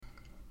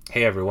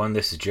Hey everyone,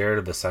 this is Jared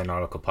of the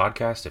Synautical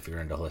Podcast. If you're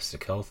into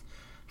holistic health,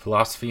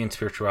 philosophy, and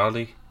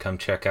spirituality, come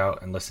check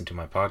out and listen to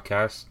my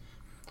podcast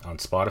on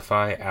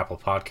Spotify, Apple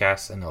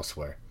Podcasts, and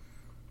elsewhere.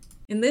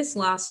 In this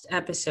last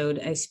episode,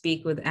 I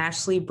speak with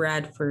Ashley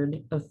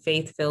Bradford of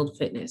Faith Filled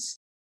Fitness.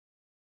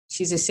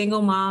 She's a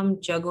single mom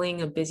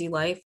juggling a busy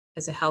life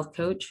as a health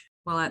coach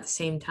while at the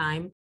same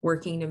time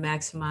working to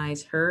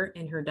maximize her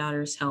and her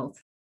daughter's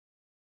health.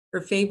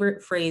 Her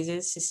favorite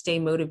phrases to stay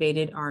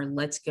motivated are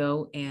 "let's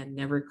go" and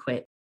 "never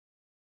quit."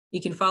 You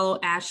can follow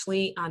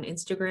Ashley on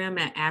Instagram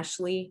at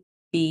Ashley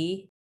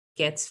B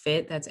Gets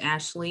Fit. That's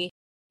Ashley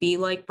B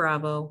like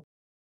Bravo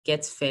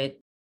Gets Fit.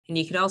 And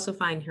you can also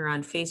find her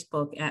on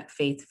Facebook at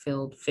Faith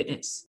Filled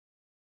Fitness.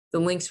 The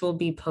links will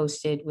be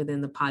posted within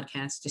the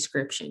podcast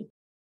description.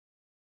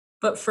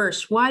 But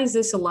first, why is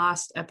this a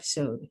lost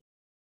episode?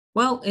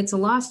 Well, it's a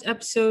lost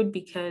episode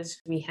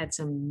because we had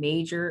some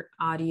major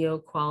audio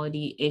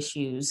quality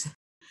issues.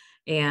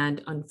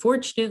 And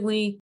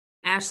unfortunately,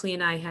 Ashley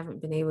and I haven't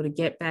been able to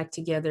get back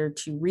together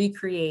to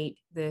recreate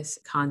this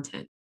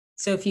content.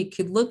 So if you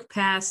could look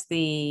past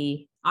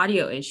the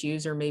audio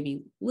issues or maybe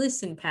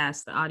listen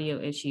past the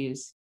audio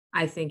issues,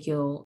 I think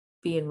you'll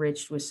be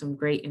enriched with some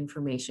great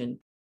information.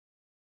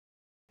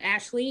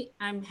 Ashley,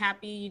 I'm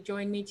happy you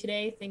joined me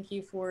today. Thank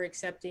you for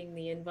accepting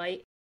the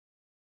invite.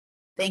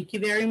 Thank you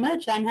very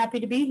much. I'm happy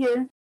to be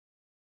here.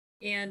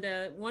 And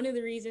one of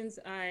the reasons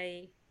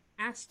I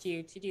asked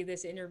you to do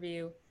this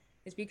interview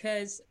is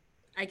because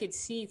I could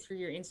see through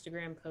your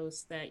Instagram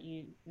posts that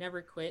you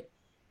never quit.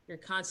 You're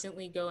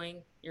constantly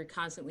going, you're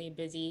constantly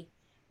busy,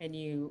 and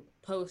you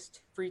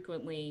post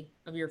frequently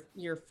of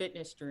your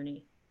fitness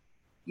journey.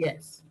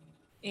 Yes.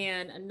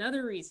 And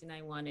another reason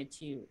I wanted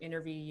to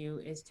interview you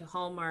is to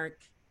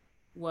hallmark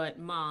what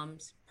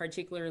moms,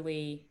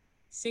 particularly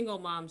single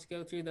moms,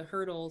 go through, the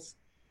hurdles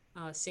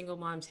single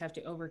moms have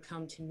to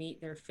overcome to meet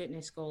their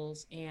fitness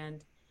goals.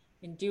 And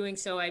in doing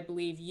so, I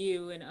believe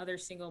you and other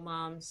single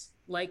moms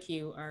like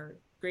you are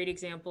great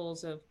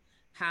examples of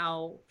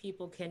how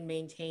people can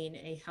maintain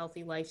a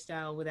healthy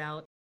lifestyle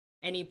without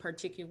any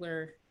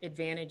particular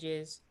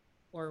advantages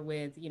or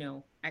with,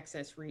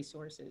 excess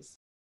resources.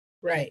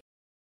 Right.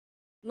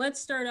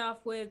 Let's start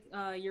off with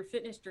your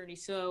fitness journey.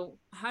 So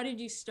how did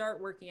you start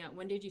working out?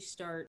 When did you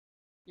start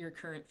your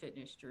current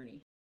fitness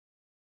journey?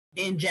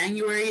 In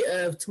January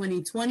of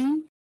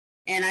 2020.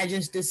 And I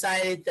just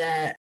decided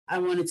that I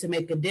wanted to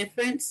make a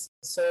difference.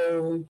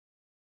 So,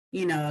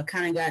 I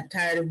kind of got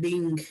tired of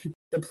being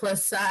the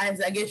plus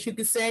size, I guess you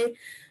could say.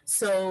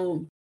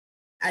 So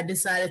I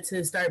decided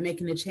to start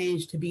making a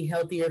change to be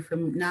healthier,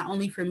 not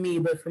only for me,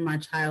 but for my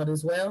child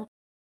as well.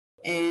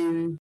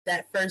 And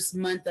that first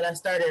month that I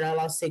started, I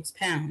lost 6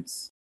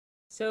 pounds.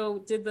 So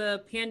did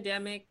the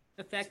pandemic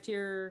affect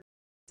your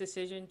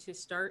decision to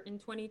start in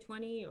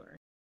 2020 or?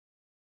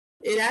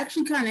 It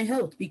actually kind of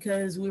helped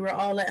because we were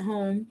all at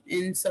home.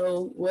 And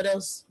so what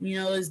else,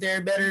 is there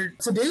better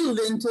to do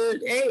than to,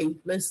 hey,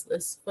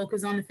 let's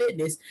focus on the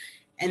fitness.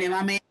 And then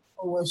my main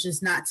goal was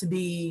just not to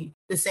be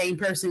the same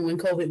person when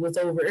COVID was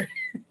over.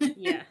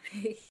 Yeah.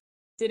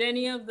 Did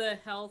any of the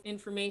health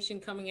information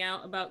coming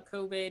out about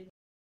COVID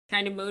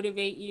kind of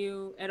motivate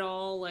you at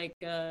all? Like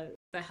the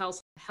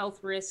health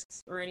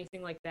risks or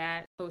anything like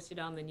that posted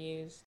on the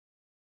news?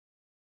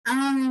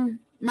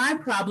 My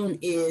problem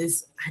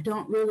is I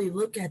don't really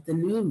look at the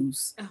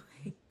news. Oh,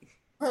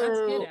 that's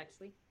good,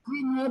 actually. I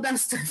didn't know about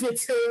stuff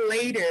until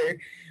later,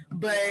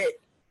 but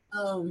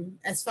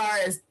as far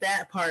as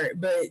that part,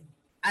 but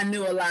I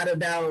knew a lot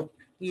about,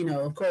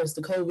 of course,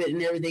 the COVID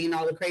and everything and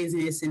all the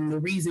craziness and the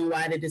reason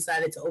why they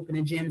decided to open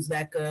the gyms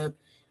back up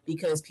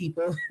because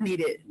people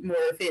needed more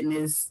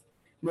fitness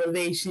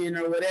motivation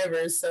or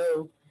whatever.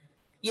 So,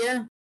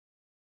 yeah.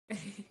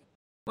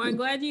 Well, I'm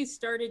glad you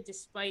started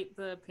despite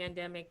the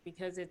pandemic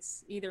because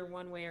it's either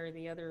one way or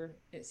the other.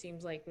 It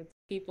seems like with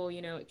people,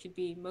 it could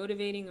be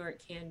motivating or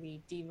it can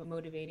be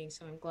demotivating.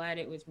 So I'm glad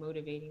it was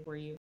motivating for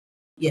you.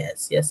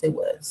 Yes, it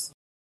was.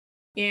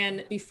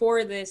 And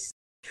before this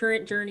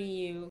current journey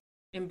you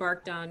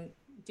embarked on,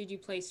 did you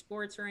play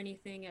sports or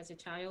anything as a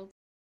child?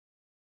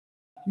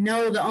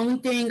 No, the only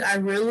thing I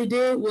really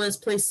did was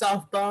play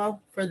softball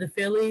for the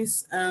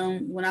Phillies.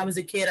 When I was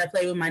a kid, I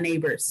played with my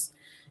neighbors.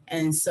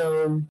 And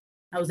so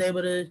I was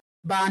able to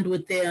bond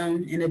with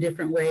them in a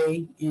different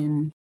way,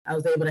 and I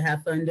was able to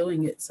have fun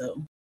doing it.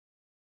 So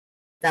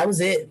that was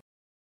it.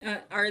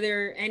 Are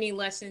there any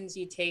lessons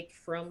you take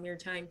from your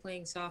time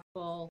playing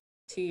softball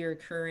to your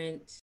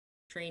current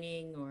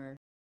training or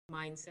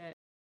mindset?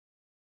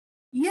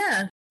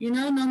 Yeah,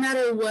 no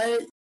matter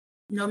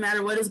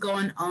what is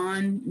going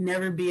on,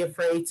 never be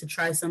afraid to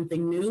try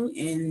something new.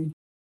 And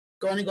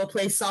going to go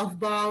play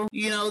softball,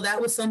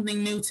 that was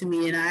something new to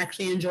me, and I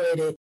actually enjoyed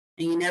it.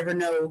 And you never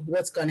know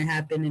what's going to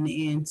happen in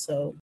the end.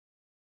 So,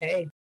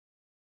 hey.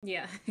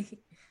 Yeah.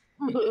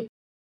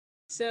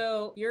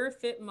 So you're a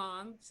fit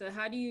mom. So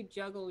how do you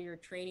juggle your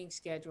training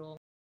schedule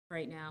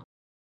right now?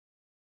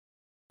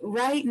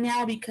 Right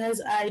now,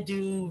 because I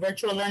do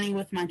virtual learning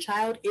with my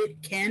child,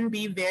 it can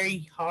be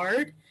very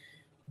hard.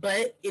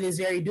 but it is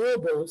very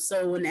doable.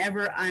 So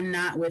whenever I'm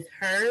not with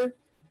her,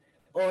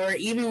 or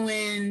even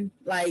when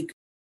like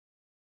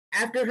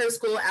after her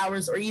school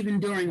hours, or even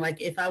during,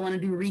 like if I want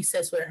to do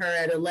recess with her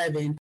at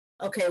 11,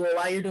 okay, well,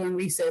 while you're doing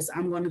recess,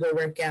 I'm going to go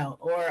work out.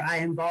 Or I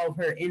involve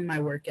her in my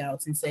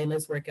workouts and say,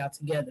 let's work out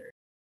together.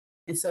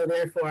 And so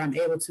therefore I'm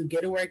able to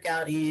get a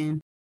workout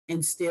in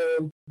and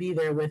still be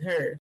there with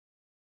her.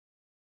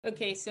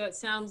 Okay, so it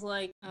sounds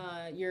like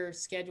your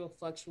schedule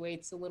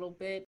fluctuates a little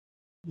bit.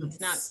 Yes.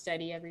 It's not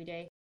steady every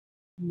day.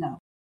 No.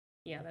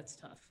 Yeah, that's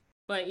tough.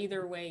 But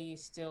either way, you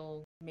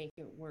still make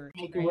it work.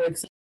 Make it work.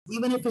 So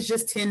even if it's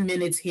just 10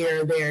 minutes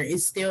here or there, it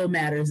still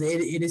matters.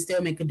 It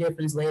still make a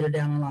difference later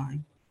down the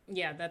line.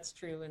 Yeah, that's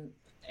true. And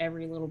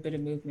every little bit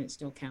of movement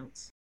still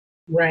counts.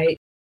 Right.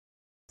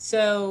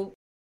 So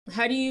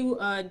how do you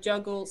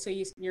juggle? So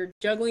you're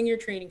juggling your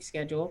training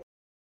schedule.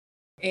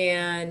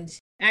 And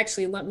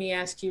actually, let me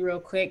ask you real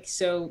quick.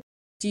 So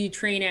do you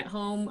train at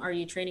home? Are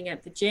you training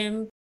at the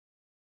gym?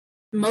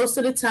 Most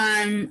of the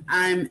time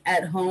I'm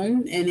at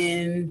home, and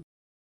then,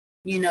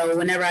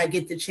 whenever I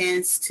get the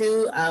chance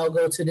to, I'll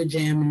go to the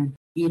gym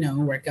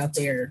and, work out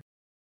there.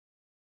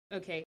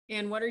 Okay.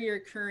 And what are your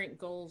current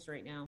goals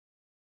right now?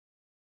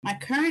 My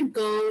current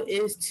goal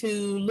is to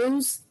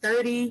lose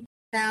 30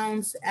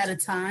 pounds at a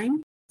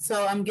time.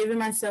 So I'm giving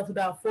myself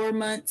about 4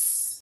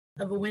 months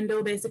of a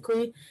window,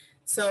 basically.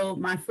 So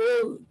my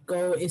full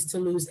goal is to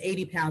lose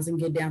 80 pounds and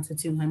get down to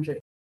 200.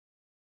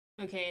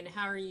 Okay. And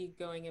how are you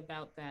going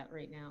about that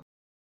right now?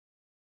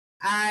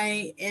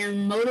 I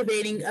am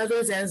motivating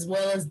others, as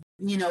well as,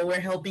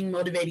 we're helping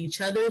motivate each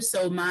other.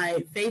 So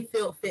my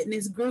Faith-Filled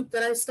Fitness group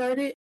that I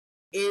started,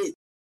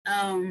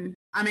 I'm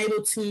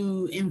able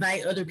to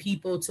invite other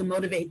people to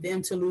motivate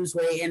them to lose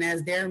weight. And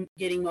as they're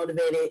getting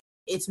motivated,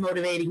 it's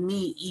motivating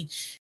me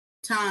each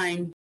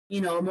time,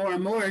 more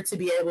and more, to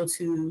be able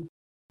to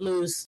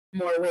lose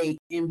more weight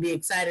and be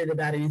excited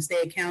about it and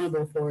stay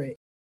accountable for it.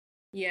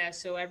 Yeah,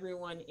 so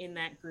everyone in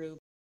that group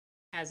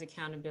has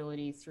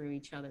accountability through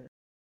each other.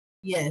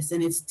 Yes,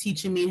 and it's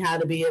teaching me how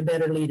to be a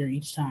better leader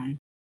each time.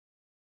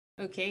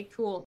 Okay,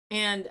 cool.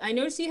 And I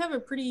noticed you have a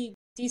pretty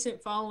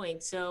decent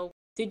following. So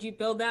did you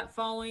build that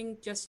following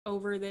just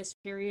over this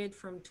period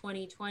from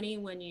 2020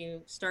 when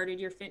you started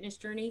your fitness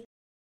journey?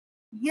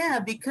 Yeah,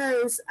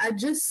 because I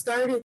just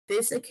started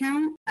this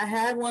account. I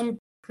had one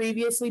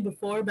previously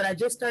before, but I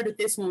just started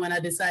this one when I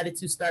decided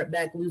to start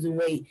back losing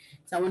weight.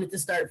 So I wanted to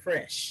start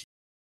fresh.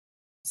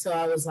 So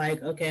I was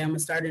like, okay, I'm going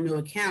to start a new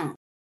account.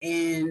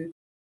 And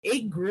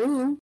it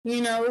grew,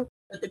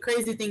 but the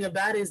crazy thing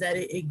about it is that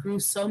it grew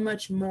so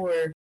much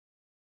more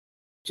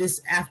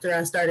just after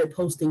I started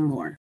posting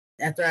more,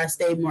 after I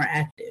stayed more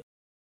active.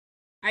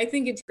 I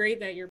think it's great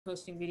that you're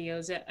posting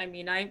videos. I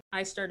mean,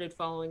 I started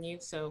following you,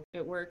 so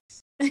it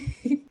works.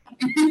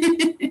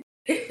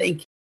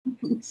 Thank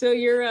you. So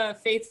your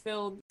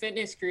Faith-Filled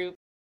Fitness group,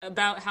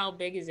 about how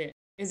big is it?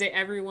 Is it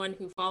everyone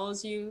who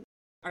follows you?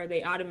 Are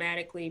they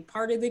automatically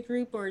part of the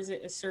group, or is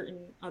it a certain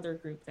other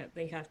group that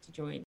they have to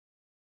join?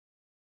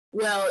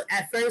 Well,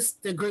 at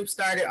first, the group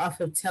started off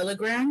of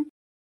Telegram,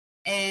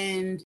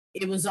 and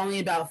it was only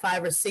about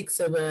 5 or 6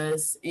 of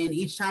us. And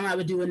each time I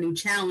would do a new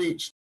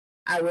challenge,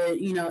 I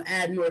would,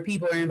 add more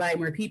people or invite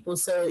more people.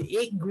 So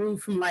it grew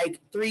from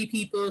like 3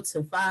 people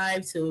to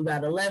 5 to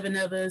about 11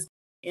 of us.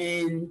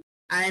 And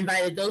I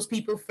invited those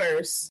people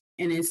first.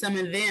 And then some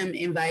of them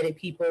invited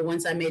people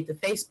once I made the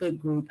Facebook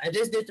group. I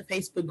just did the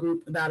Facebook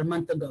group about a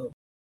month ago.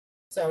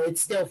 So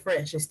it's still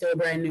fresh. It's still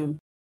brand new.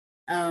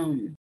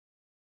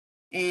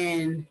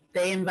 And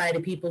they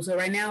invited people. So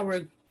right now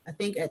we're, I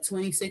think, at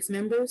 26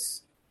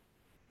 members.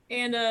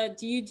 And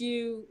do you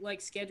do like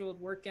scheduled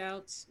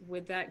workouts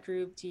with that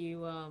group? Do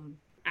you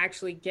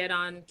actually get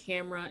on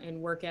camera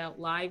and work out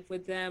live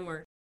with them,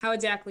 or how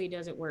exactly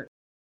does it work?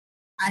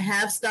 I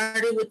have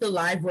started with the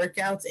live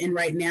workouts, and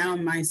right now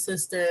my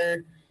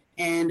sister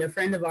and a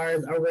friend of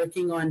ours are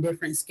working on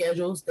different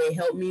schedules. They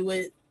help me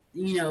with,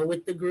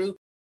 with the group.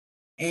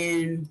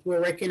 And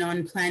we're working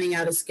on planning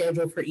out a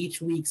schedule for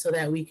each week so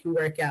that we can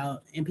work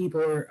out and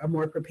people are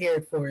more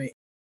prepared for it.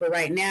 But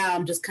right now,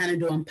 I'm just kind of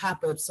doing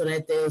pop-ups so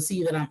that they'll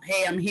see that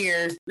I'm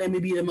here. Let me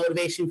be the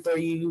motivation for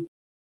you.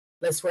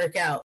 Let's work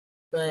out.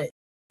 But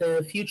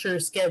the future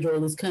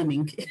schedule is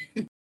coming.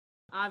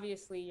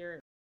 Obviously,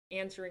 you're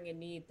answering a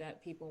need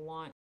that people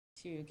want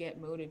to get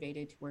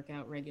motivated to work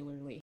out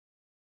regularly.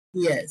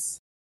 Yes.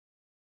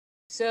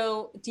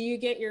 So do you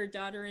get your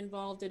daughter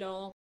involved at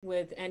all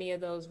with any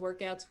of those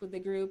workouts with the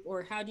group,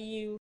 or how do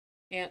you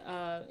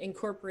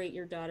incorporate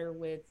your daughter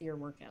with your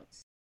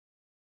workouts?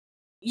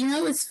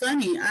 It's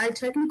funny. I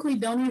technically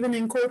don't even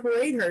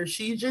incorporate her.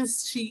 She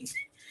does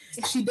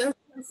it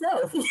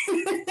herself.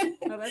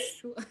 Oh,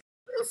 that's cool.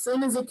 As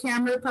soon as a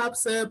camera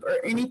pops up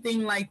or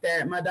anything like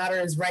that, my daughter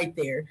is right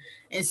there.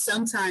 And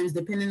sometimes,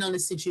 depending on the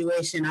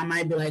situation, I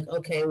might be like,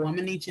 okay, well, I'm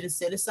going to need you to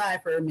sit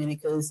aside for a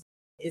minute because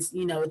it's,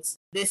 it's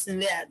this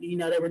and that,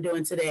 that we're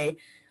doing today.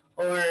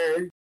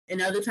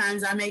 And other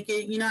times I make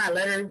it, I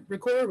let her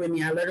record with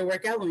me. I let her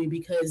work out with me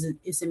because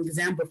it's an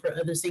example for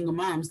other single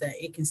moms that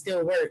it can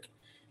still work.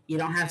 You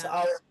don't have to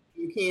always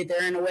Your kid,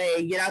 they're in the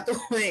way, get out the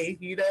way,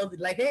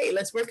 like, hey,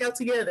 let's work out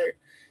together.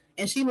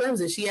 And she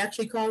loves it. She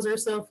actually calls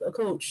herself a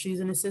coach. She's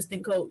an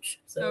assistant coach.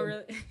 So. Oh,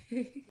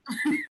 really?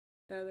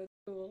 Oh, that's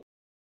cool.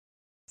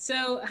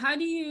 So how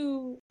do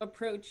you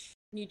approach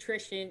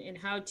nutrition, and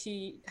how do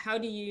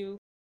you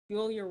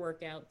fuel your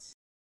workouts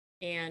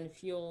and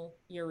fuel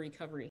your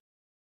recovery?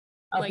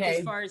 Like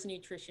as far as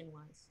nutrition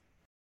wise.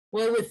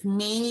 Well, with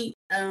me,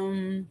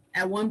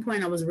 at one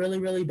point I was really,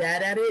 really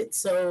bad at it.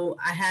 So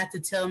I had to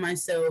tell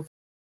myself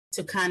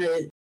to kind of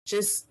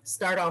just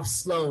start off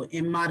slow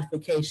in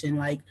modification,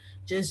 like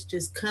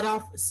just cut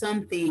off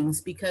some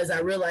things, because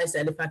I realized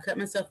that if I cut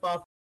myself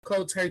off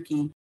cold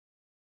turkey,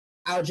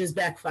 I'll just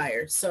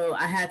backfire. So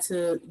I had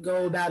to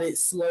go about it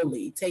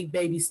slowly, take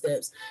baby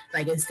steps.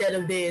 Like, instead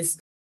of this,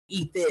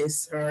 eat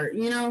this, or,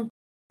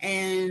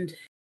 and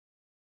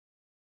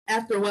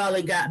after a while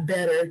it got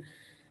better.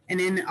 And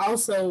then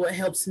also what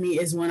helps me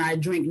is when I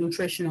drink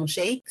nutritional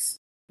shakes.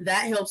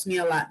 That helps me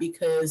a lot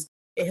because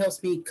it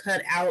helps me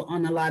cut out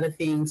on a lot of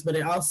things, but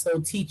it also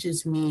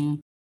teaches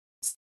me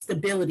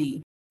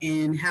stability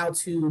and how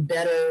to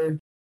better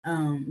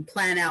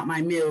plan out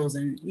my meals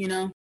and,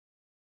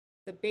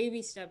 The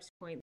baby steps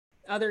point,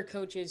 other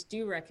coaches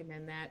do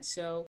recommend that.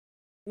 So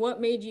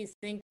what made you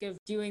think of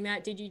doing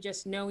that? Did you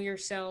just know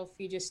yourself?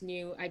 You just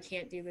knew, I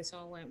can't do this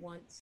all at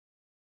once?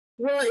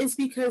 Well, it's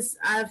because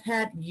I've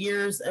had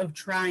years of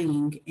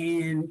trying,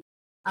 and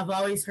I've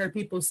always heard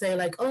people say,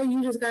 like, oh,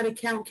 you just got to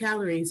count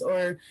calories,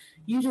 or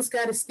you just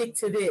got to stick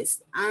to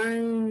this.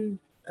 I'm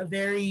a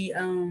very,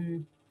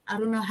 I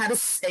don't know how to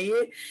say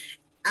it.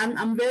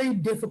 I'm very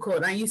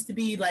difficult. I used to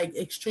be like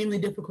extremely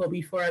difficult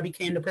before I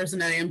became the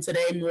person I am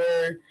today,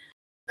 more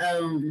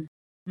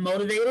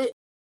motivated.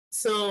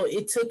 So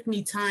it took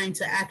me time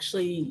to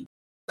actually,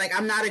 like,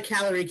 I'm not a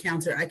calorie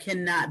counter. I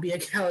cannot be a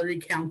calorie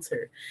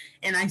counter.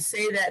 And I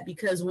say that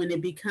because when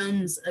it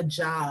becomes a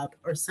job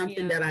or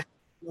something that I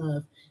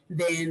love,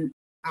 then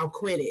I'll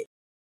quit it.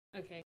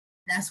 Okay.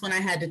 That's when I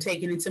had to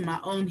take it into my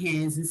own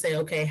hands and say,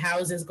 okay, how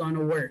is this going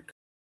to work?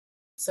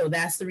 So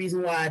that's the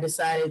reason why I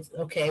decided,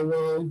 okay,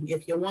 well,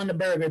 if you want a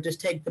burger, just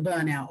take the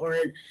bun out, or,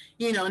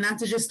 not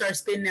to just start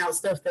spitting out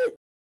stuff that,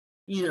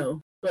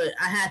 but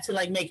I had to,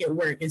 like, make it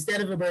work.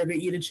 Instead of a burger,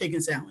 eat a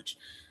chicken sandwich,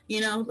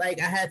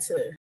 like, I had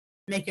to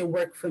make it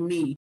work for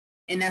me.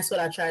 And that's what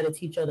I try to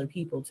teach other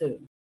people too.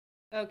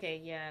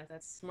 Okay. Yeah,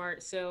 that's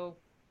smart. So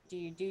do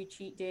you do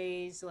cheat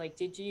days? Like,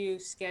 did you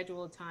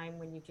schedule a time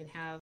when you can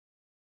have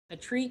a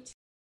treat,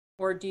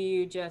 or do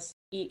you just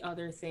eat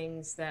other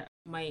things that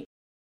might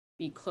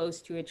be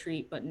close to a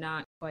treat but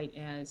not quite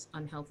as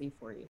unhealthy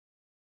for you?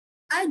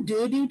 I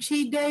do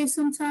cheat days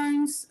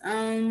sometimes.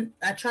 I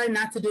try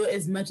not to do it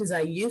as much as I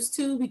used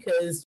to,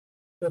 because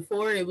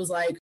before it was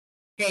like,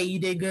 hey, you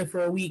did good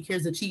for a week,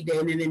 here's a cheat day,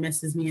 and then it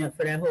messes me up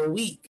for that whole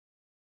week.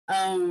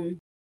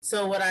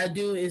 So what I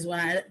do is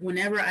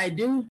whenever I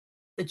do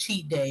the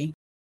cheat day,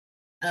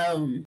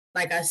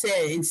 like I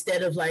said,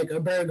 instead of like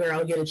a burger,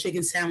 I'll get a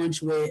chicken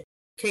sandwich with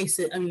a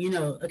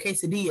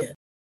quesadilla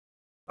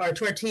or a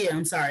tortilla.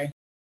 I'm sorry.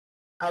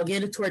 I'll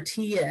get a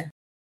tortilla,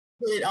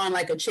 put it on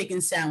like a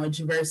chicken sandwich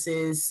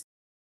versus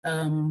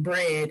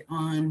bread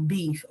on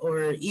beef,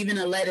 or even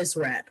a lettuce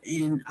wrap,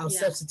 and I'll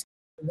substitute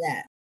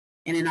that.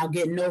 And then I'll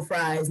get no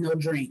fries, no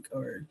drink,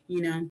 or,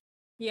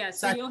 Yeah,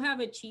 so you'll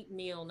have a cheat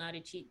meal, not a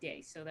cheat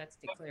day. So that's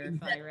to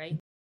clarify, right?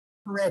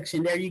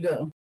 Correction, there you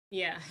go.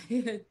 Yeah,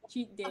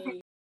 cheat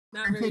day,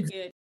 not very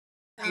good.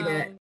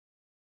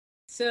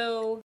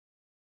 So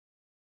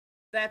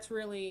that's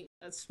really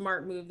a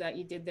smart move that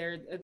you did there.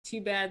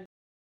 Too bad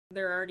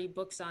there are already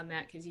books on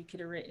that, because you could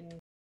have written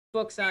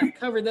books on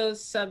cover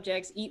those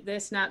subjects. Eat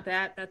this, not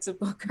that. That's a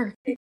book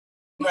already.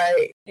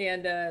 Right.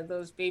 And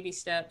those baby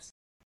steps.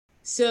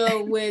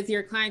 So with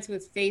your clients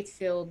with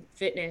Faith-Filled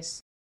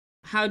Fitness,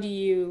 how do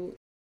you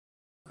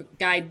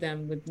guide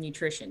them with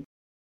nutrition?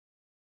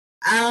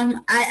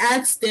 I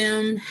ask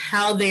them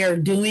how they are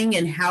doing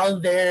and how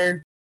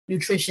their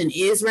nutrition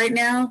is right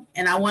now,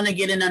 and I want to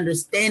get an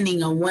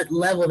understanding on what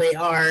level they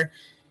are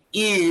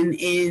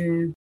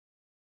in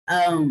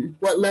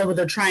what level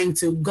they're trying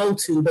to go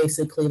to,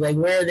 basically, like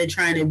where are they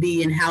trying to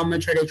be and how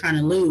much are they trying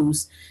to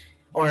lose,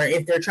 or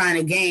if they're trying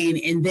to gain.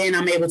 And then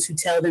I'm able to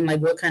tell them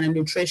like what kind of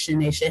nutrition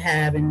they should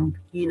have, and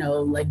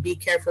like be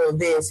careful of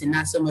this and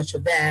not so much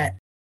of that.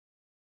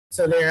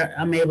 So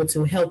I'm able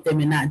to help them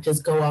and not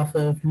just go off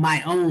of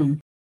my own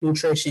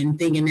nutrition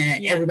thinking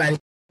that everybody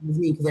is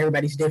me, because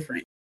everybody's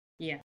different.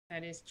 Yeah,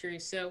 that is true.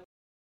 So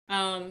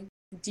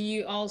do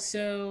you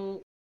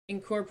also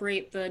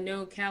incorporate the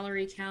no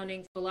calorie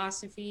counting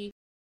philosophy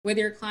with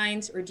your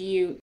clients, or do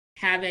you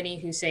have any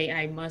who say,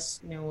 I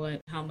must know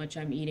how much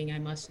I'm eating, I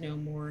must know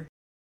more?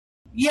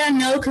 Yeah,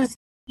 no, because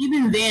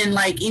even then,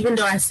 like, even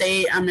though I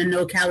say I'm a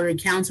no calorie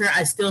counter,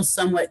 I still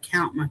somewhat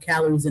count my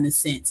calories in a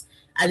sense.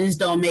 I just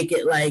don't make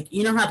it like,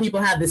 how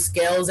people have the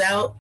scales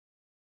out.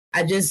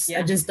 I just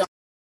don't,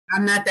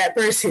 I'm not that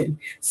person.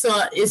 So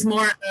it's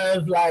more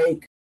of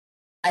like,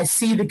 I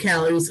see the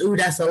calories. Ooh,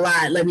 that's a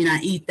lot. Let me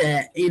not eat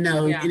that, and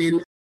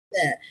then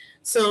that.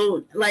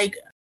 So like,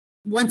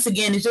 once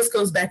again, it just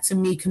goes back to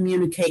me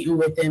communicating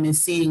with them and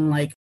seeing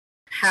like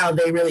how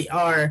they really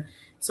are.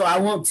 So I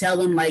won't tell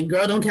them like,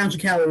 girl, don't count your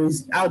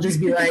calories. I'll just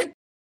be like,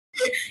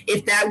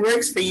 if that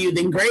works for you,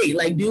 then great.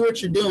 Like, do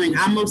what you're doing.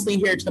 I'm mostly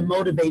here to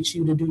motivate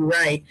you to do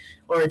right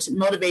or to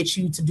motivate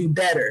you to do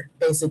better,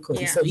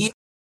 basically. Yeah. So even if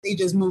they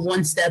just move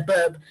one step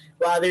up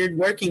while they're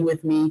working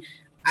with me,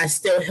 I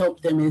still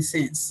help them in a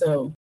sense.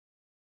 So,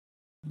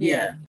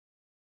 yeah.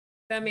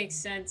 That makes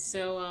sense.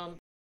 So,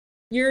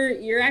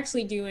 you're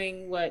actually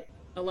doing what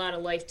a lot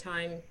of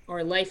lifetime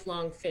or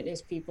lifelong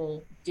fitness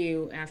people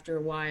do after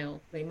a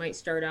while. They might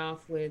start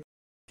off with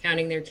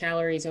counting their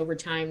calories. Over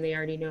time they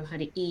already know how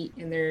to eat,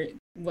 and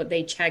what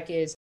they check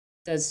is,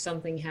 does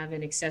something have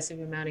an excessive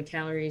amount of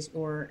calories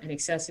or an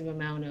excessive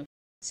amount of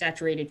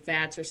saturated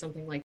fats or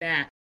something like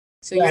that.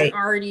 So You're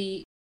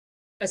already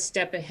a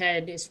step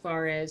ahead as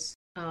far as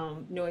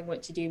knowing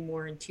what to do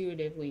more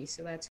intuitively.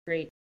 So that's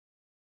great.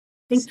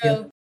 Thank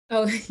you.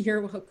 Oh,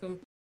 you're welcome.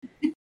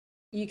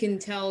 You can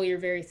tell you're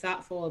very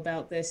thoughtful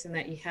about this and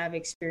that you have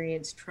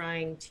experience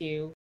trying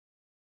to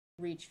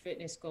reach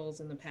fitness goals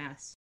in the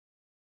past.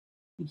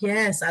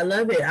 Yes, I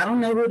love it. I don't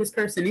know who this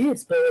person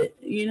is, but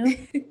you know.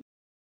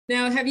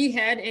 Now, have you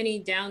had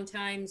any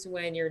downtimes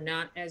when you're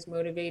not as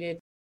motivated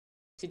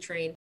to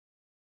train?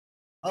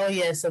 Oh,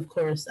 yes, of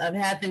course. I've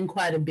had them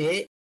quite a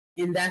bit.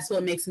 And that's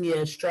what makes me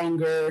a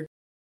stronger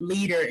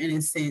leader in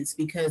a sense,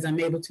 because I'm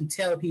able to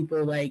tell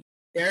people like,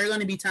 there are going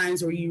to be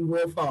times where you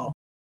will fall.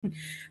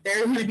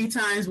 There are going to be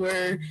times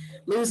where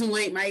losing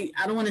weight might,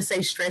 I don't want to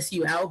say stress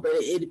you out, but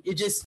it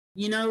just,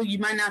 you know, you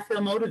might not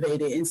feel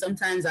motivated. And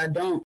sometimes I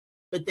don't.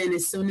 But then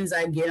as soon as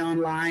I get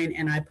online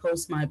and I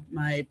post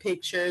my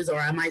pictures, or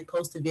I might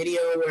post a video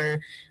where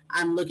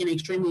I'm looking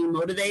extremely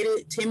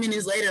motivated, 10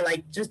 minutes later,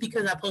 like just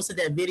because I posted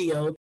that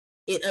video,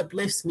 it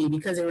uplifts me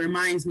because it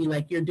reminds me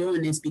like, you're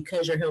doing this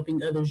because you're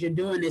helping others. You're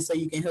doing this so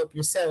you can help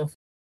yourself.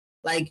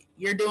 Like,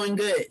 you're doing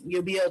good.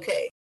 You'll be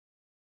okay.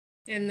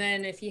 And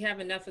then if you have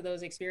enough of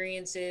those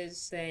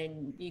experiences,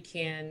 then you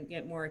can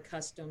get more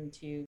accustomed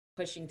to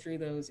pushing through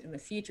those in the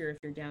future if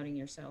you're doubting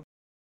yourself.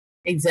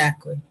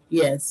 Exactly.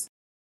 Yes.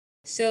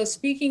 So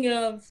speaking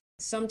of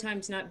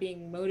sometimes not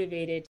being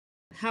motivated,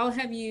 how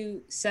have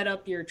you set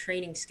up your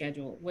training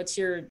schedule? What's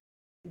your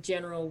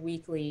general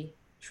weekly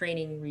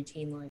training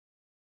routine like?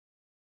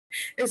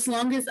 As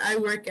long as I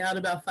work out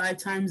about 5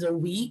 times a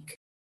week,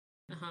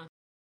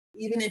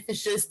 even if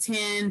it's just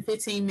 10,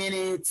 15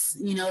 minutes,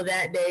 you know,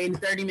 that day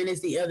and 30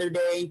 minutes the other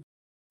day,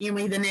 you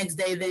know, the next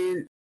day,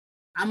 then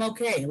I'm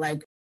okay.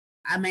 Like,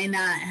 I may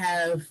not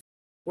have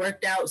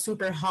worked out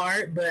super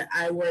hard, but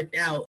I worked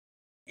out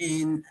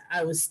and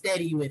I was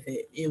steady with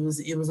it. It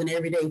was an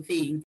everyday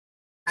thing.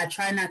 I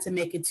try not to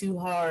make it too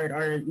hard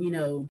or, you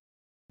know,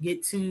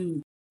 get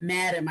too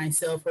mad at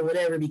myself or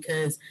whatever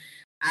because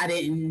I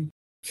didn't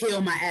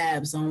kill my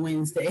abs on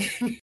Wednesday.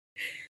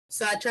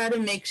 So I try to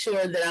make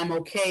sure that I'm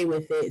okay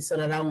with it so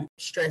that I won't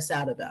stress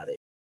out about it.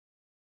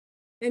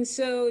 And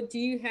so do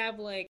you have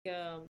like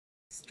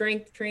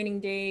strength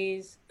training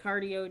days,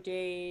 cardio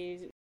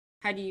days?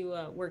 How do you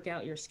work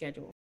out your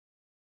schedule?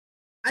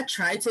 I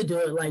tried to do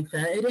it like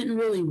that. It didn't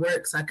really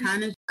work. So I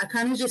kind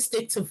of just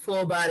stick to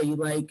full body.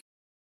 Like,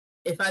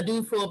 if I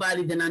do full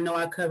body, then I know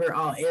I cover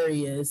all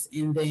areas,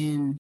 and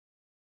then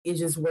it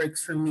just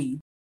works for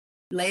me.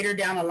 Later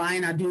down the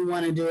line, I do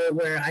want to do it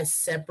where I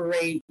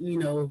separate, you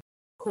know,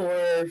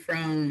 core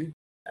from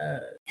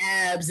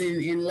abs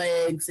and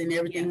legs and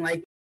everything.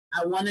 Like,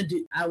 I want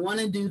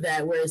to do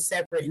that where it's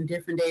separate in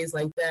different days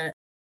like that.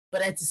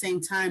 But at the same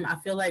time, I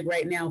feel like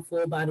right now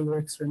full body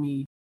works for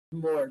me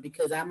more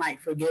because I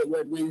might forget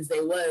what Wednesday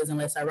was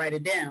unless I write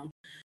it down.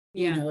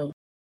 You know,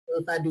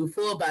 if I do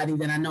full body,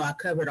 then I know I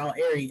covered all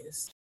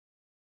areas.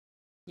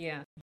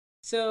 Yeah.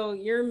 So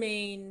your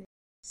main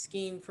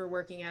scheme for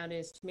working out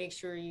is to make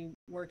sure you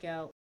work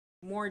out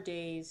more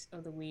days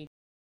of the week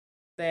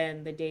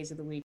than the days of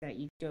the week that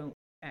you don't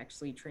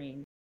actually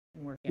train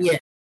and work out. Yeah.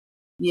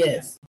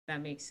 Yes. Yeah,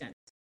 that makes sense.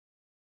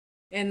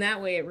 And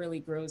that way it really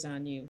grows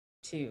on you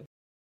too.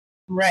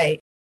 Right.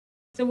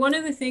 So one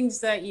of the things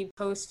that you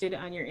posted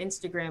on your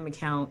Instagram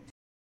account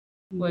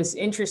was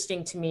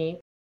interesting to me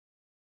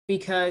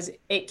because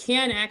it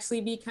can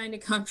actually be kind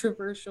of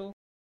controversial.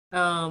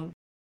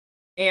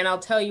 And I'll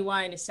tell you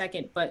why in a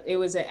second, but it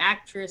was an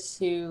actress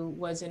who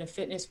was in a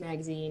fitness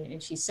magazine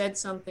and she said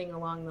something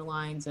along the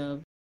lines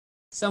of,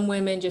 some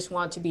women just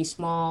want to be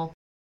small.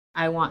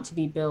 I want to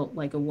be built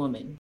like a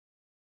woman.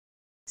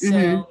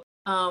 So,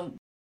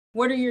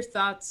 what are your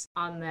thoughts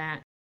on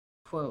that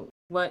quote?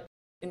 What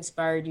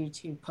inspired you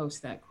to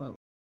post that quote?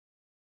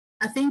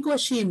 I think what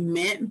she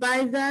meant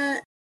by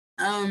that,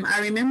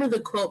 I remember the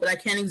quote, but I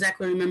can't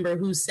exactly remember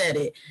who said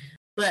it.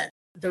 But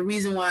the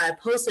reason why I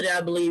posted it, I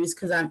believe, is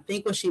because I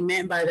think what she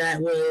meant by that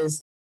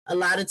was a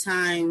lot of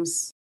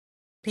times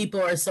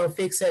people are so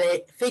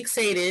fixated,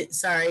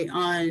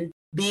 on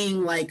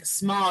being like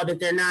small that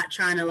they're not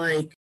trying to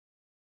like,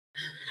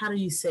 how do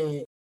you say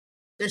it?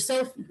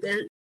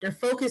 They're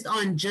focused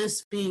on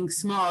just being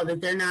small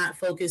that they're not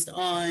focused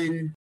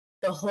on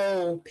the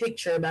whole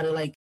picture about it.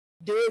 Like,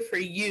 do it for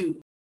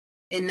you.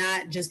 and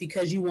not just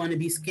because you want to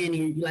be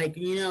skinny. Like,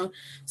 you know,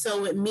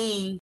 so with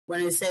me,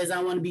 when it says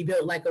I want to be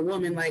built like a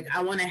woman, like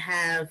I want to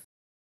have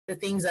the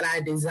things that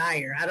I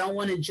desire. I don't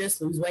want to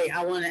just lose weight.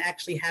 I want to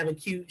actually have a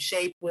cute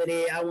shape with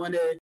it. I want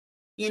to,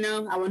 you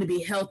know, I want to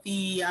be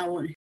healthy. I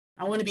want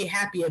to be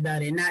happy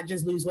about it, not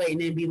just lose weight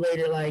and then be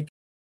later like,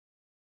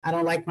 I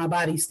don't like my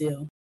body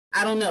still.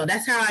 I don't know.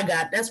 That's what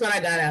I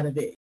got out of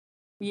it.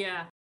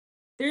 Yeah.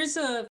 There's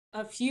a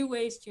few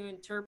ways to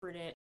interpret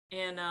it.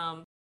 And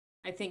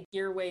I think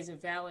your way is a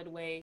valid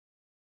way.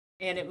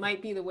 And it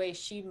might be the way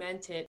she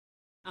meant it.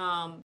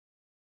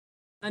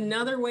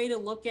 Another way to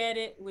look at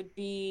it would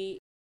be,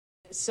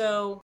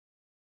 so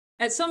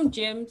at some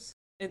gyms,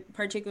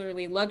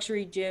 particularly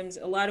luxury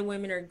gyms, a lot of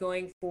women are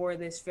going for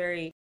this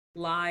very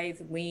lithe,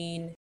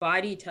 lean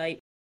body type.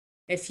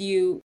 If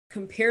you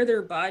compare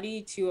their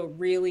body to a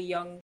really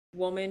young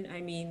woman,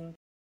 I mean,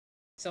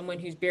 someone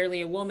who's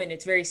barely a woman,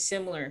 it's very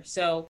similar.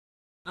 So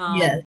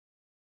Yeah.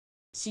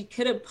 she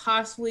could have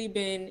possibly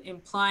been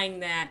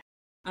implying that.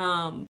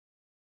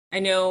 I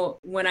know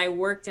when I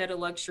worked at a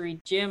luxury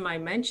gym, I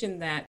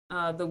mentioned that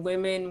the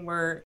women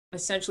were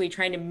essentially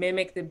trying to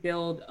mimic the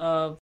build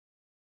of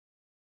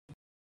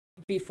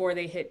before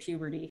they hit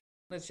puberty.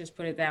 Let's just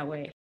put it that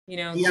way. You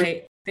know, Yeah.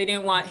 they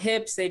didn't want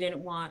hips, they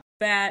didn't want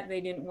fat,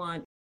 they didn't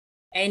want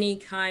any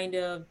kind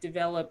of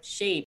developed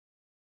shape.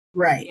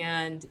 Right.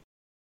 And,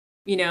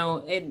 you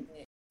know,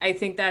 I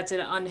think that's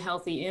an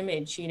unhealthy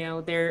image. You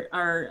know, there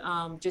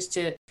are, just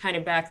to kind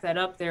of back that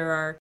up, there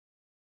are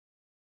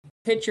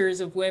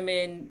pictures of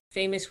women,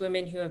 famous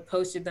women who have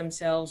posted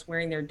themselves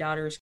wearing their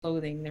daughter's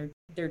clothing,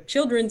 their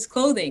children's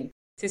clothing,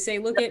 to say,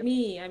 look at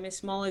me, I'm as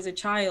small as a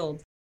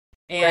child.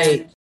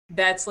 And Right.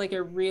 that's like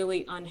a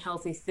really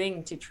unhealthy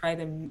thing, to try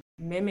to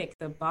mimic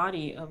the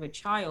body of a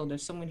child,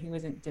 of someone who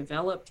isn't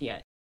developed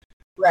yet.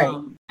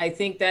 Right. I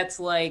think that's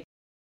like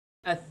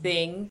a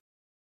thing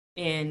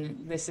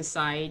in the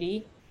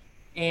society,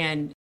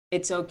 and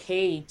it's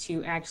okay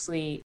to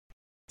actually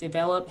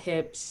develop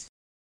hips,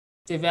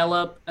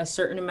 develop a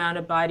certain amount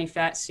of body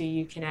fat so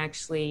you can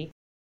actually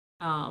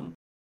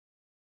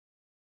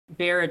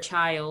bear a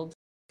child,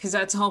 because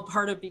that's all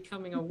part of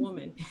becoming a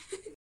woman.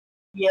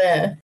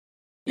 Yeah.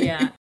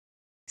 Yeah.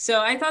 So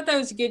I thought that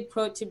was a good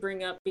quote to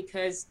bring up,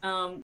 because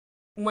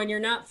when you're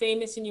not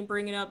famous and you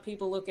bring it up,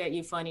 people look at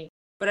you funny.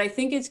 But I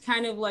think it's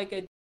kind of like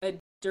a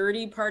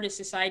dirty part of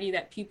society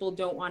that people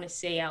don't want to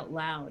say out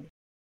loud.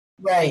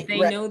 Right.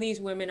 They Right. know these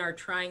women are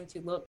trying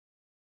to look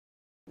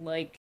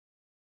like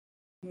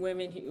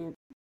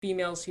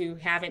females who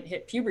haven't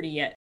hit puberty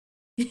yet.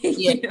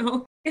 Yeah. You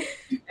know?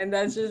 And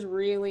that's just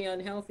really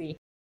unhealthy.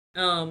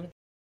 So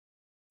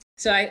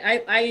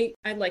I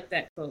like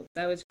that quote.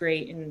 That was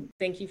great, and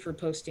thank you for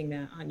posting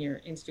that on your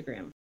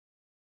Instagram.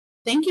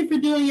 Thank you for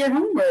doing your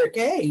homework.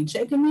 Hey,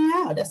 checking me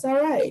out. That's all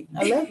right.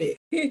 I love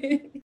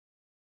it.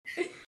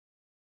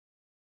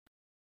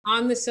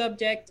 On the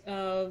subject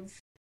of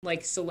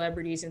like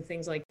celebrities and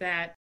things like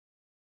that,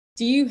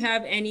 do you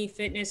have any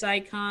fitness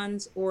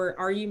icons, or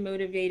are you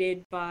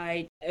motivated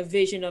by a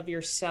vision of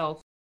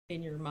yourself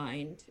in your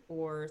mind,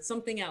 or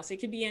something else?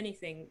 It could be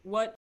anything.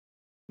 What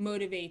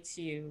motivates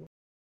you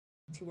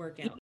to work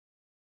out?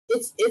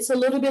 It's a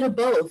little bit of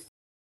both.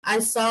 I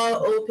saw an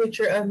old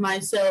picture of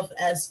myself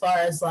as far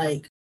as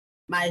like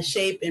my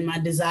shape and my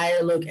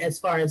desire look as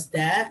far as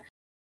that.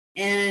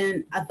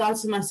 And I thought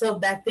to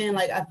myself back then,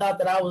 like I thought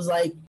that I was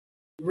like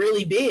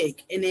really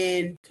big. And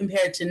then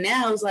compared to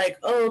now, it's like,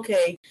 oh,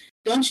 okay,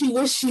 don't you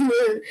wish you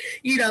were,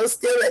 you know,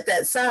 still at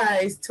that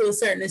size to a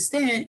certain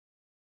extent?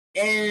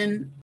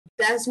 And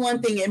that's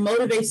one thing. It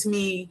motivates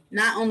me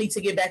not only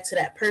to get back to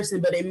that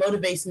person, but it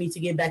motivates me to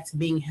get back to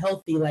being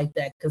healthy like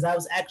that, because I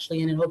was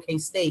actually in an okay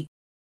state.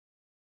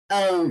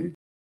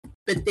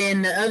 But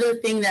then the other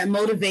thing that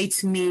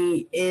motivates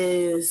me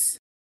is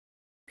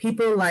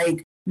people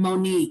like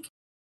Monique.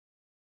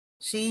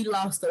 She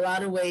lost a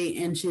lot of weight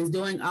and she's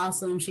doing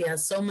awesome. She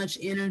has so much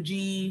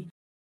energy.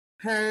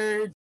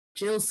 Her,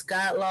 Jill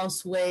Scott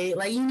lost weight.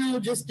 Like, you know,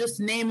 just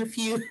name a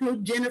few.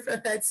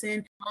 Jennifer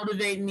Hudson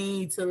motivate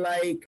me to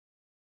like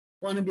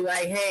want to be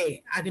like,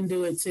 hey, I can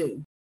do it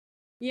too.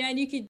 Yeah, and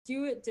you could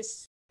do it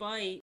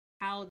despite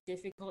how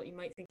difficult you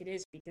might think it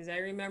is, because I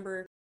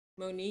remember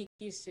Monique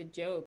used to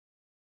joke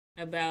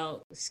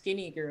about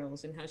skinny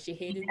girls and how she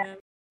hated them.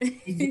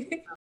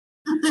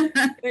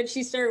 But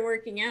she started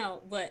working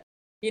out. But,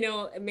 you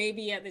know,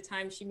 maybe at the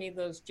time she made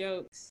those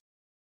jokes,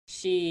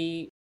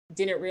 she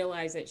didn't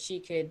realize that she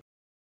could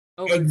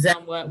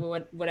overcome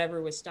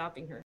whatever was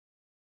stopping her.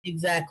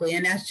 Exactly.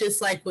 And that's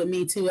just like with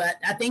me too.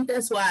 I think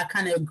that's why I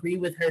kind of agree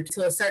with her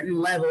to a certain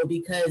level,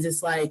 because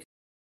it's like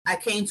I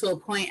came to a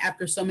point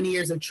after so many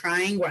years of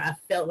trying where I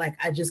felt like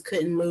I just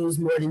couldn't lose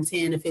more than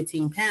 10 to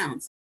 15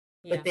 pounds.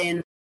 Yeah. But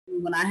then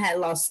when I had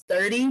lost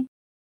 30,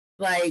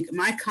 like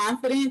my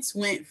confidence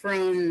went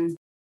from,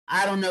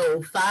 I don't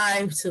know,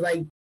 5 to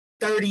like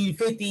 30,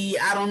 50.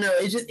 I don't know.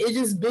 It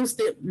just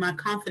boosted my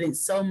confidence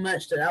so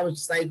much that I was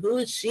just like, who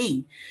is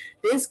she?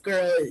 This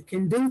girl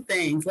can do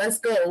things. Let's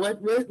go.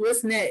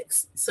 What's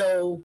next?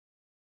 So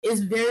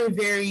it's very,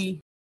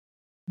 very,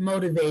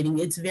 motivating.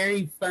 It's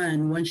very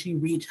fun once you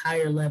reach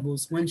higher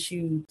levels, once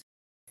you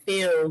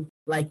feel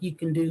like you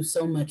can do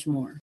so much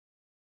more.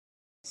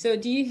 So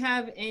do you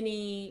have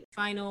any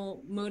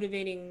final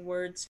motivating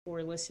words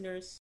for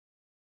listeners?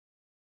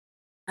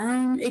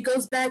 It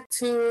goes back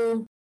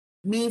to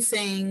me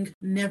saying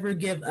never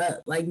give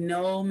up, like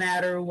no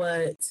matter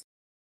what.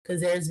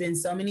 Because there's been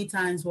so many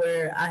times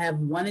where I have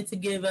wanted to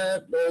give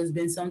up. There's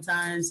been some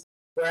times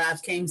where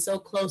I've came so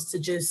close to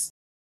just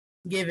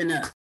giving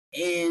up.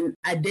 And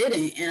I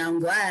didn't, and I'm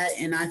glad.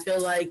 And I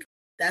feel like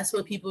that's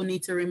what people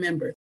need to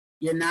remember.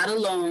 You're not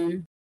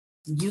alone.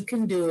 You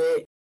can do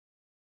it.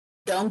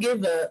 Don't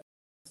give up.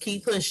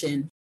 Keep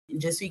pushing.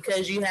 Just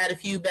because you had a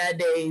few bad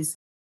days,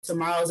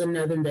 tomorrow's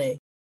another day.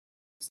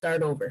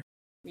 Start over.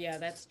 Yeah,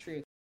 that's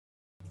true.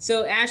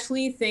 So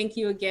Ashley, thank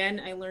you again.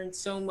 I learned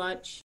so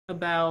much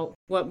about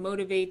what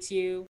motivates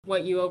you,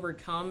 what you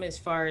overcome as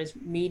far as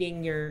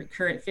meeting your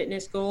current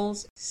fitness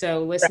goals.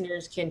 So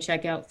listeners can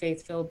check out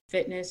Faith Filled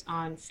Fitness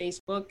on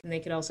Facebook, and they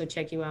could also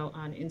check you out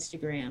on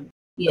Instagram.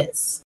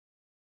 Yes.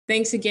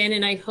 Thanks again,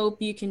 and I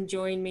hope you can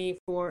join me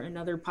for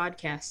another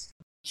podcast.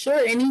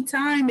 Sure,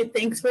 anytime. And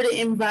thanks for the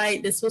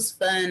invite. This was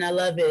fun. I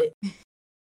love it.